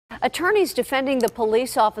Attorneys defending the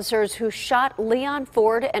police officers who shot Leon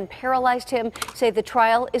Ford and paralyzed him say the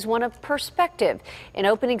trial is one of perspective. In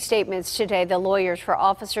opening statements today, the lawyers for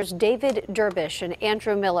officers David Derbysh and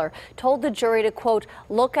Andrew Miller told the jury to, quote,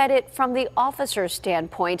 look at it from the officer's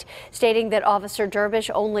standpoint, stating that Officer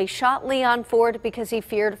Derbysh only shot Leon Ford because he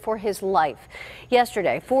feared for his life.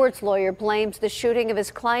 Yesterday, Ford's lawyer blames the shooting of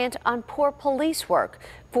his client on poor police work.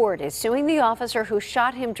 Ford is suing the officer who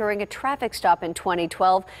shot him during a traffic stop in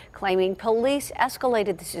 2012, claiming police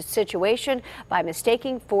escalated the situation by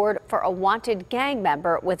mistaking Ford for a wanted gang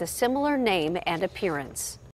member with a similar name and appearance.